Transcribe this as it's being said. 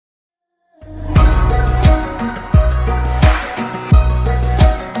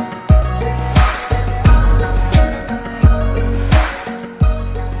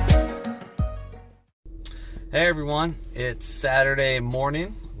everyone, it's Saturday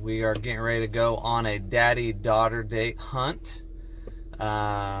morning. We are getting ready to go on a daddy-daughter date hunt.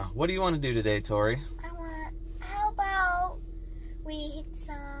 What do you want to do today, Tori? How about we hit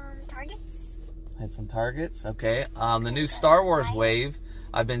some targets? Hit some targets? Okay. The new Star Wars wave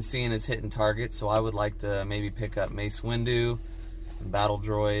I've been seeing is hitting targets, so I would like to maybe pick up Mace Windu, Battle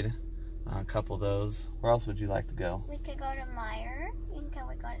Droid, a couple of those. Where else would you like to go? We could go to Meijer, and can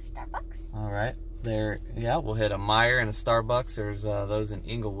we go to Starbucks? All right. Yeah, we'll hit a Meijer and a Starbucks. There's those in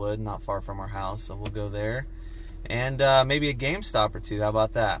Inglewood, not far from our house, so we'll go there. And maybe a GameStop or two. How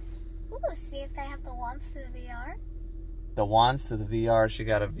about that? Ooh, see if they have the wands to the VR. The wands to the VR. She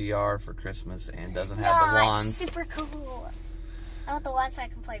got a VR for Christmas and doesn't have the wands. Super cool. I want the wands so I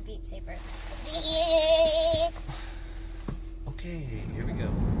can play Beat Saber. Okay, here we go.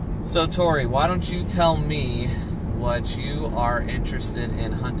 So Tori, why don't you tell me what you are interested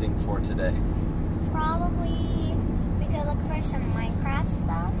in hunting for today? Probably we could look for some Minecraft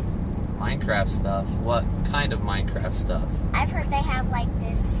stuff. Minecraft stuff? What kind of Minecraft stuff? I've heard they have like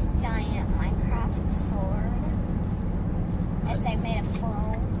this giant Minecraft sword. It's like made of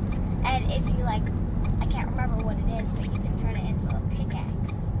foam. And if you like, I can't remember what it is, but you can turn it into a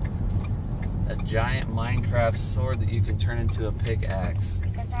pickaxe. A giant Minecraft sword that you can turn into a pickaxe.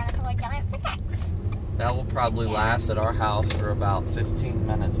 You can turn it into a giant pickaxe. That will probably last at our house for about 15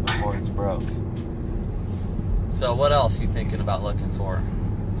 minutes before it's broke. So what else are you thinking about looking for?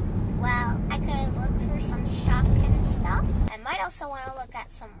 Well, I could look for some Shopkins stuff. I might also want to look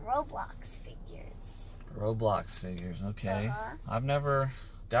at some Roblox figures. Roblox figures, okay. I've never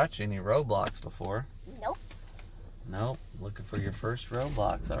got you any Roblox before. Nope. Nope. Looking for your first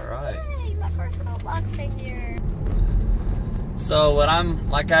Roblox, alright. Yay, my first Roblox figure. So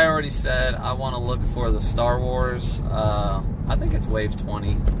like I already said, I want to look for the Star Wars, I think it's Wave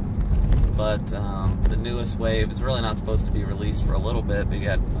 20. But the newest wave is really not supposed to be released for a little bit, but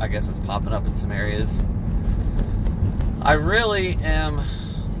yet I guess it's popping up in some areas. I really am,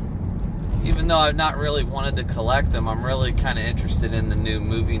 even though I've not really wanted to collect them, I'm really kind of interested in the new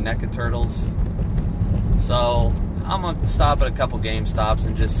movie NECA Turtles. So I'm going to stop at a couple GameStops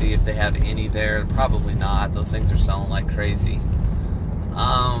and just see if they have any there. Probably not. Those things are selling like crazy.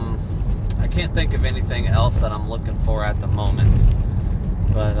 I can't think of anything else that I'm looking for at the moment.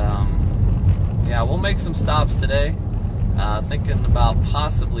 But yeah, we'll make some stops today. Thinking about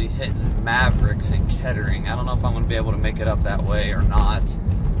possibly hitting Mavericks in Kettering. I don't know if I'm going to be able to make it up that way or not.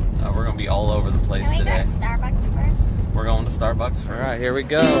 We're going to be all over the place today. Can we go to Starbucks first? We're going to Starbucks first. All right, here we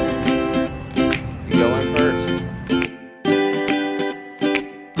go. You go in first.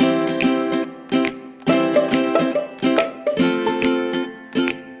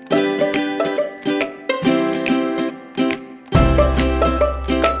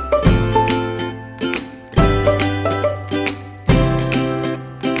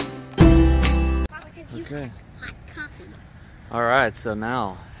 Okay. Hot coffee. All right, so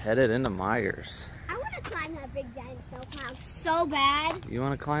now headed into Meijer's. I want to climb that big giant snow pile so bad. You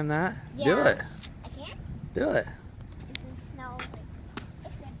want to climb that? Yeah. Do it. I can't? Do it. This is snow.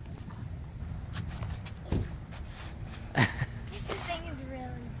 It's good. This thing is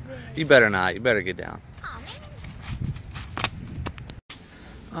really big. You better not. You better get down. Oh,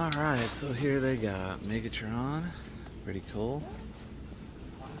 man. All right, so here they got Megatron. Pretty cool.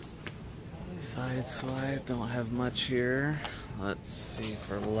 Side swipe, don't have much here. Let's see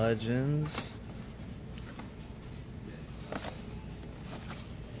for Legends.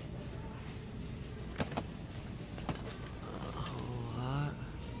 A whole lot.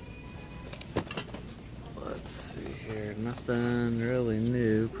 Let's see here, nothing really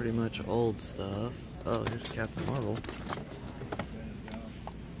new, pretty much old stuff. Oh, here's Captain Marvel.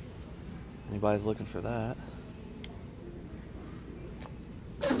 Anybody's looking for that?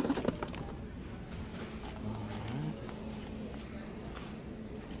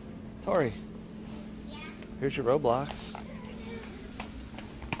 Tori, Yeah. here's your Roblox.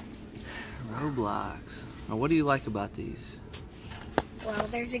 Roblox. Now, what do you like about these? Well,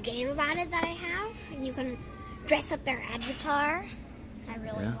 there's a game about it that I have. You can dress up their avatar. I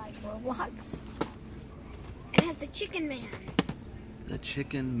really like Roblox. It has the Chicken Man. The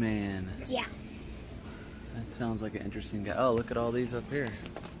Chicken Man. Yeah. That sounds like an interesting guy. Oh, look at all these up here.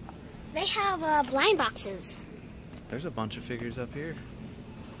 They have blind boxes. There's a bunch of figures up here.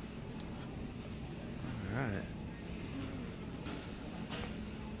 All right.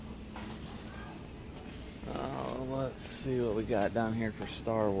 Oh, let's see what we got down here for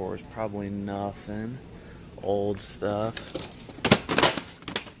Star Wars. Probably nothing. Old stuff.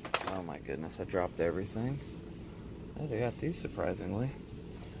 Oh my goodness, I dropped everything. Oh, they got these surprisingly.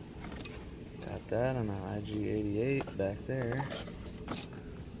 Got that on the IG-88 back there.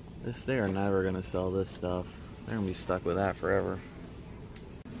 They are never gonna sell this stuff. They're gonna be stuck with that forever.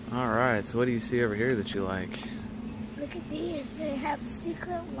 Alright, so what do you see over here that you like? Look at these. They have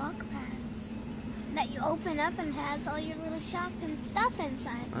secret lock pads that you open up and has all your little shopping stuff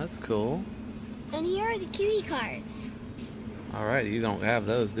inside. That's cool. And here are the cutie cars. Alright, you don't have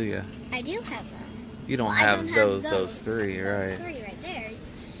those, do you? I do have them. You don't Well, have, I don't those have three, right? Those three right there.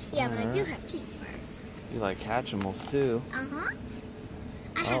 Yeah, but I do have cutie cars. You like Hatchimals too. Uh-huh.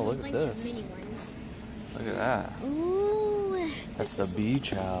 I have look a at bunch of this. mini ones. Look at that. Ooh. That's the beach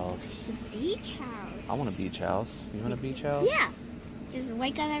house. It's a beach house. I want a beach house. You want a beach house? Yeah. Just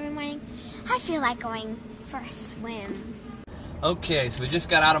wake up every morning. I feel like going for a swim. Okay, so we just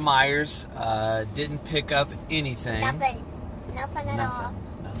got out of Myers. Didn't pick up anything. Nothing. Nothing at all.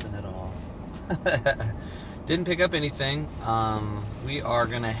 Nothing at all. Didn't pick up anything. We are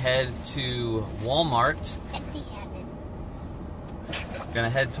gonna head to Walmart. Empty-handed. Gonna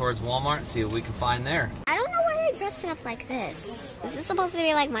head towards Walmart and see what we can find there. I don't know why they dressed it up like this. Is this supposed to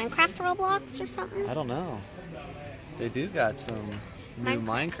be like Minecraft Roblox or something? I don't know. They do got some new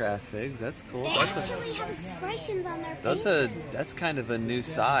Minecraft figs. That's cool. They actually have expressions on their faces. That's kind of a new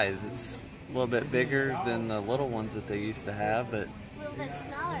size. It's a little bit bigger than the little ones that they used to have, but A little bit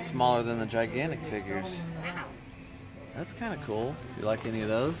smaller. smaller than the gigantic figures. Wow. That's kind of cool. You like any of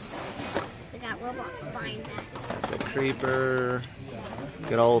those? They got Roblox blind bags. The Creeper,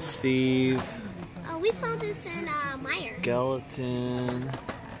 good old Steve, Oh, we saw this in Meyer. Skeleton.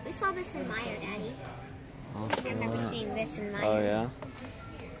 We saw this in Meyer, Daddy. Also, I remember seeing this in Meyer. oh yeah.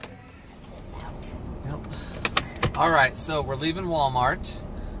 This out. Yep. All right, so we're leaving Walmart.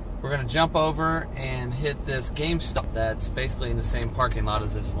 We're gonna jump over and hit this GameStop that's basically in the same parking lot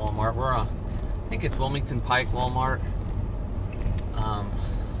as this Walmart. We're on, I think it's Wilmington Pike Walmart.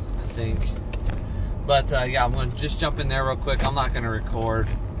 I think. But yeah, I'm gonna just jump in there real quick. I'm not gonna record.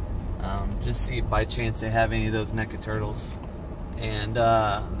 Just see if by chance they have any of those NECA turtles. And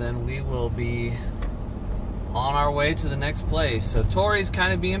then we will be on our way to the next place. So Tori's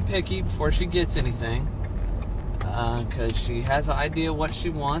kind of being picky before she gets anything. Because she has an idea what she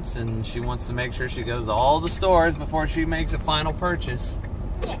wants, and she wants to make sure she goes to all the stores before she makes a final purchase.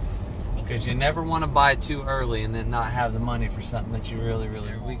 Yes. Because you never want to buy too early and then not have the money for something that you really,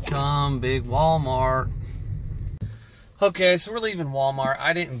 really want. We come, big Walmart. Okay, so we're leaving Walmart.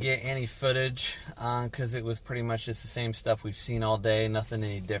 I didn't get any footage because it was pretty much just the same stuff we've seen all day, nothing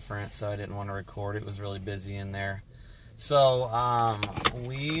any different, so I didn't want to record. It was really busy in there. So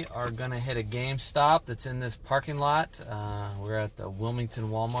we are gonna hit a GameStop that's in this parking lot. We're at the Wilmington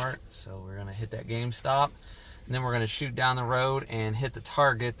Walmart, so we're gonna hit that GameStop, and then we're gonna shoot down the road and hit the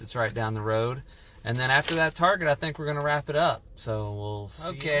Target that's right down the road. And then after that Target, I think we're gonna wrap it up. So we'll see.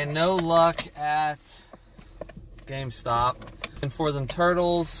 Okay, no luck at GameStop. And for them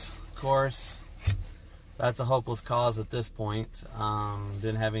turtles, of course, that's a hopeless cause at this point.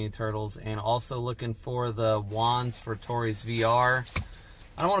 Didn't have any turtles. And also looking for the wands for Tori's VR.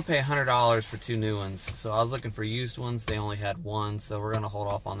 I don't want to pay $100 for two new ones. So I was looking for used ones. They only had one, so we're going to hold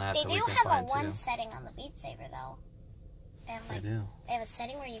off on that. They so do we can have find a one two. setting on the Beat Saber, though. They do. They have a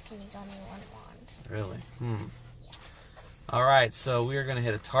setting where you can use only one wand. Really? Yeah. All right, so we are going to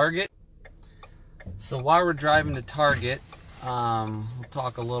hit a Target. So while we're driving to Target, we'll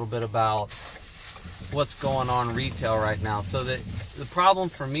talk a little bit about what's going on retail right now. So the problem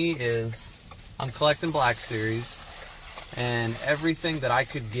for me is I'm collecting Black Series, and everything that I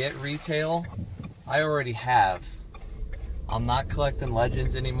could get retail, I already have. I'm not collecting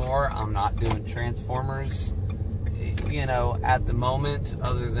Legends anymore. I'm not doing Transformers, you know, at the moment,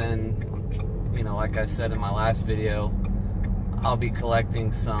 other than, you know, like I said in my last video, I'll be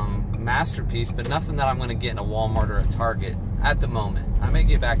collecting some Masterpiece, but nothing that I'm going to get in a Walmart or a Target at the moment. I may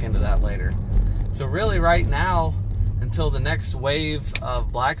get back into that later. So really right now, until the next wave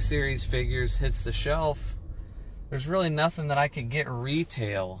of Black Series figures hits the shelf, there's really nothing that I can get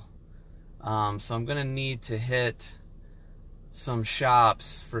retail. So I'm going to need to hit some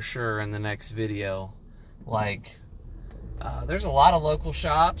shops for sure in the next video. Like, there's a lot of local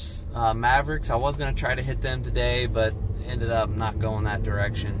shops. Mavericks, I was going to try to hit them today, but ended up not going that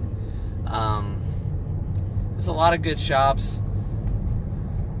direction. There's a lot of good shops.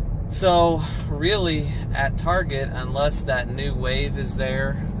 So really at Target, unless that new wave is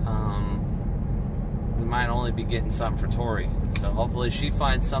there, we might only be getting something for Tori. So hopefully she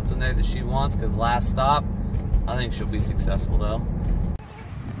finds something there that she wants, because last stop, I think she'll be successful though.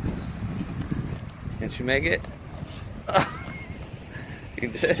 Can she make it? You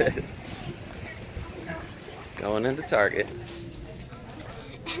did. Going into Target.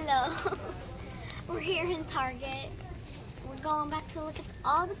 Hello. We're here in Target. We're going back to look at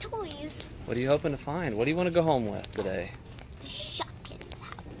all the toys. What are you hoping to find? What do you want to go home with today? The Shopkins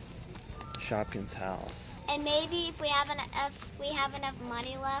house. Shopkins house. And maybe if we have enough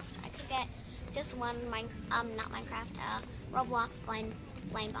money left, I could get just one not Minecraft, Roblox blind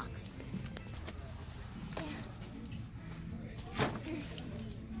box.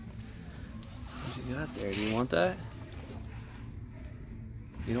 What you got there? Do you want that?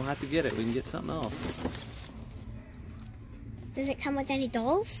 You don't have to get it. We can get something else. Does it come with any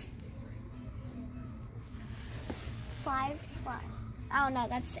dolls? 5+. Oh no,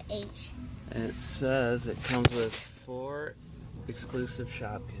 that's the age. And it says it comes with 4 exclusive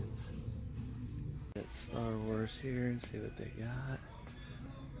Shopkins. Get Star Wars here and see what they got.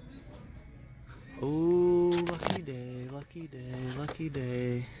 Ooh, lucky day, lucky day, lucky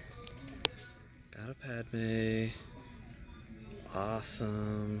day. Got a Padme.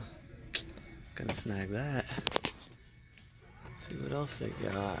 Awesome. Gonna snag that. See what else they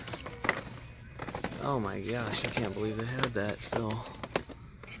got. Oh my gosh, I can't believe they had that still.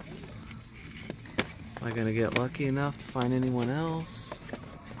 Am I gonna get lucky enough to find anyone else?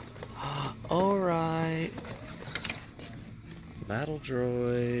 Alright. Battle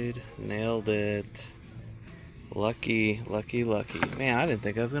droid. Nailed it. Lucky, lucky, lucky. Man, I didn't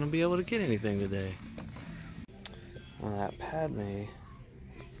think I was gonna be able to get anything today. Well, that Padme,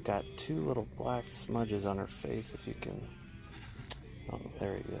 it's got 2 little black smudges on her face, if you can. Oh,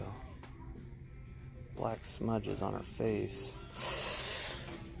 there we go. Black smudges on her face.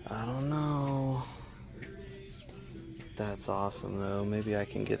 I don't know. That's awesome though. Maybe I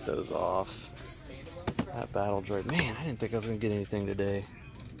can get those off. That battle droid. Man, I didn't think I was gonna get anything today.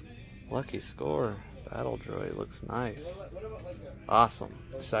 Lucky score. Battle droid looks nice. Awesome.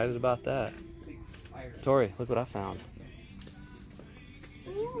 Excited about that. Tori, look what I found.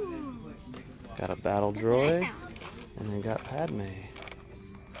 Ooh. Got a battle droid and then got Padme.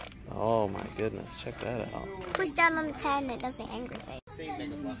 Oh my goodness, check that out. Push down on its head and it does the angry face.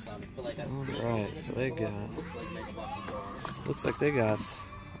 Alright, so they got, looks like they got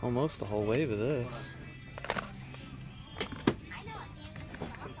almost a whole wave of this.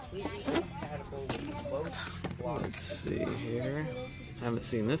 Let's see here. Haven't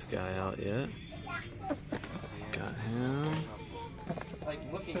seen this guy out yet. Got him.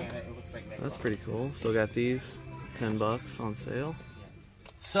 That's pretty cool. Still got these, $10 on sale.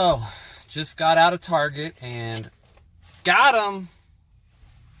 So, just got out of Target and got them.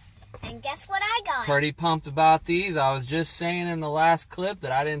 And guess what I got? Pretty pumped about these. I was just saying in the last clip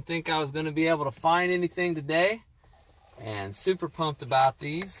that I didn't think I was going to be able to find anything today. And super pumped about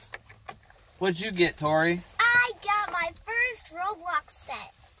these. What'd you get, Tori? I got my first Roblox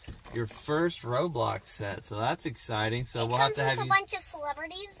set. Your first Roblox set, so that's exciting. So we'll have to have you. It comes with a bunch of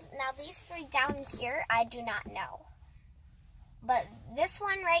celebrities. Now these 3 down here, I do not know. But this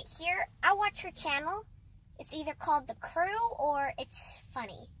one right here, I watch her channel. It's either called The Crew or it's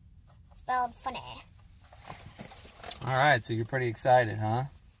Funny. Spelled funny. Alright, so you're pretty excited, huh?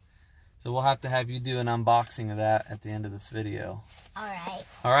 So we'll have to have you do an unboxing of that at the end of this video. Alright.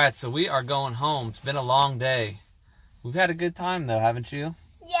 Alright, so we are going home. It's been a long day. We've had a good time though, haven't you?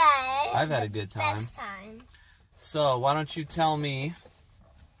 Yeah. I've had a good time. Best time. So why don't you tell me,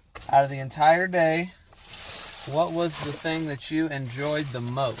 out of the entire day, what was the thing that you enjoyed the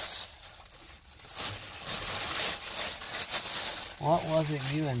most? What was it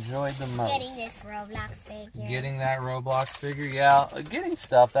you enjoyed the most? Getting this Roblox figure. Getting that Roblox figure? Yeah, getting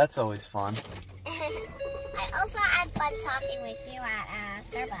stuff, that's always fun. I also had fun talking with you at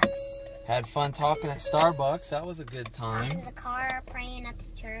Starbucks. Had fun talking at Starbucks. That was a good time. Talking in the car, praying at the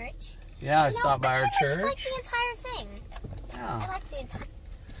church. Yeah, I stopped by our church. I like the entire thing. Yeah. I like the entire.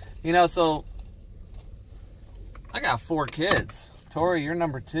 You know, so I got 4 kids. Tori, you're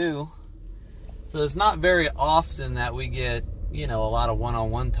number 2. So it's not very often that we get, you know, a lot of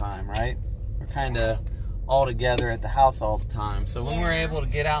one-on-one time, right? We're kind of all together at the house all the time. So when we're able to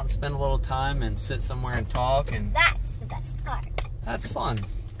get out and spend a little time and sit somewhere and talk, and that's the best part. That's fun.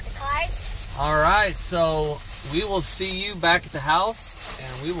 The cards. All right, so we will see you back at the house,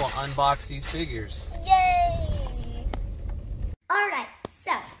 and we will unbox these figures. Yay! All right,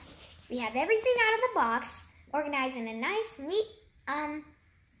 so we have everything out of the box, organized in a nice, neat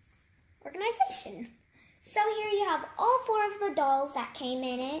organization. So here you have all 4 of the dolls that came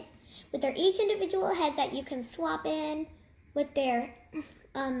in it, with their each individual heads that you can swap in with their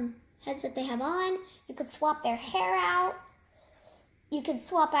heads that they have on. You could swap their hair out. You can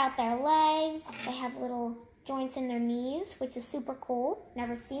swap out their legs. They have little joints in their knees, which is super cool.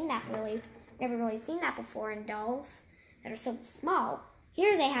 Never really seen that before in dolls that are so small.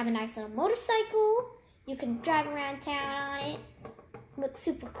 Here they have a nice little motorcycle. You can drive around town on it. Looks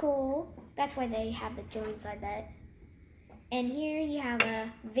super cool. That's why they have the joints like that. And here you have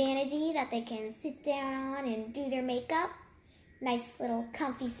a vanity that they can sit down on and do their makeup. Nice little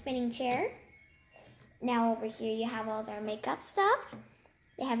comfy spinning chair. Now over here you have all their makeup stuff.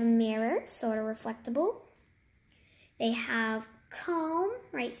 They have a mirror, sort of reflectable. They have comb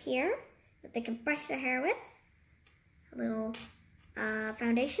right here that they can brush their hair with. A little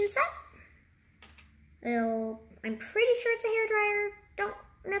foundation set. I'm pretty sure it's a hairdryer. Don't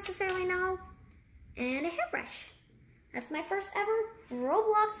necessarily know. And a hairbrush. That's my first ever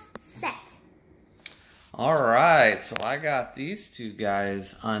Roblox set. Alright, so I got these two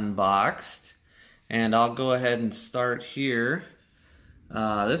guys unboxed. And I'll go ahead and start here.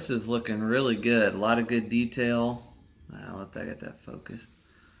 This is looking really good. A lot of good detail. I'll let that get that focused.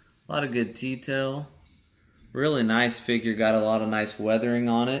 A lot of good detail. Really nice figure. Got a lot of nice weathering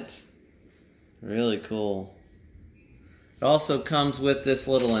on it. Really cool. It also comes with this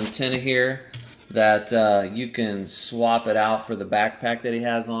little antenna here that you can swap it out for the backpack that he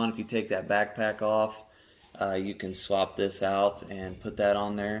has on. If you take that backpack off, you can swap this out and put that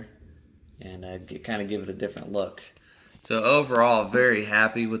on there and kind of give it a different look. So overall, very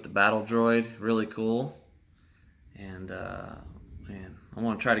happy with the battle droid. Really cool. And man, I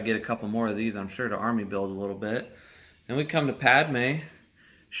want to try to get a couple more of these, I'm sure, to army build a little bit. Then we come to Padme.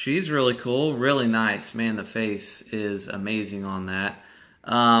 She's really cool, really nice. Man, the face is amazing on that.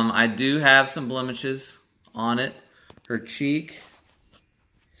 I do have some blemishes on it. Her cheek,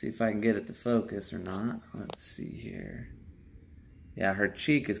 see if I can get it to focus or not. Let's see here. Yeah, her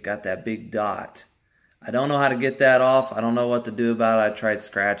cheek has got that big dot. I don't know how to get that off. I don't know what to do about it. I tried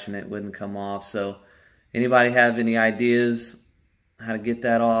scratching it, wouldn't come off. So anybody have any ideas how to get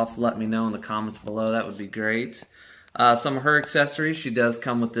that off, let me know in the comments below. That would be great. Some of her accessories, she does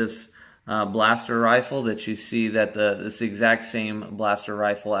come with this blaster rifle that you see that it's the exact same blaster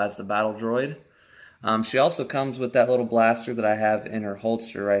rifle as the battle droid. She also comes with that little blaster that I have in her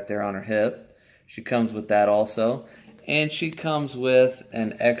holster right there on her hip. She comes with that also. And she comes with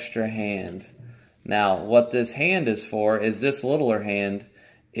an extra hand. Now, what this hand is for is this littler hand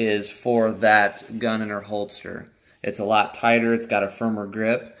is for that gun in her holster. It's a lot tighter, it's got a firmer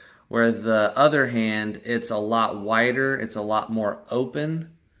grip, where the other hand, it's a lot wider, it's a lot more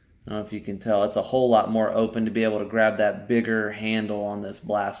open. I don't know if you can tell, it's a whole lot more open to be able to grab that bigger handle on this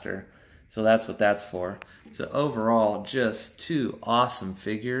blaster. So that's what that's for. So overall, just two awesome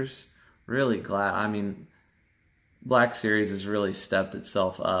figures. Really glad, I mean, Black Series has really stepped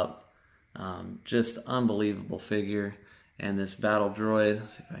itself up. Just unbelievable figure. And this battle droid,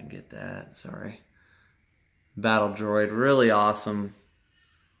 let's see if I can get that, sorry. Battle droid, really awesome.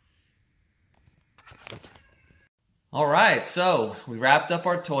 Alright, so we wrapped up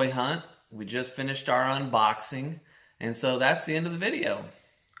our toy hunt. We just finished our unboxing. And so that's the end of the video.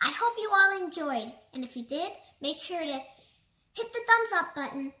 I hope you all enjoyed. And if you did, make sure to hit the thumbs up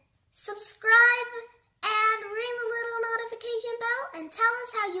button, subscribe, and ring the little notification bell, and tell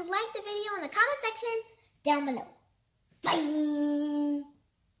us how you liked the video in the comment section down below. Bye!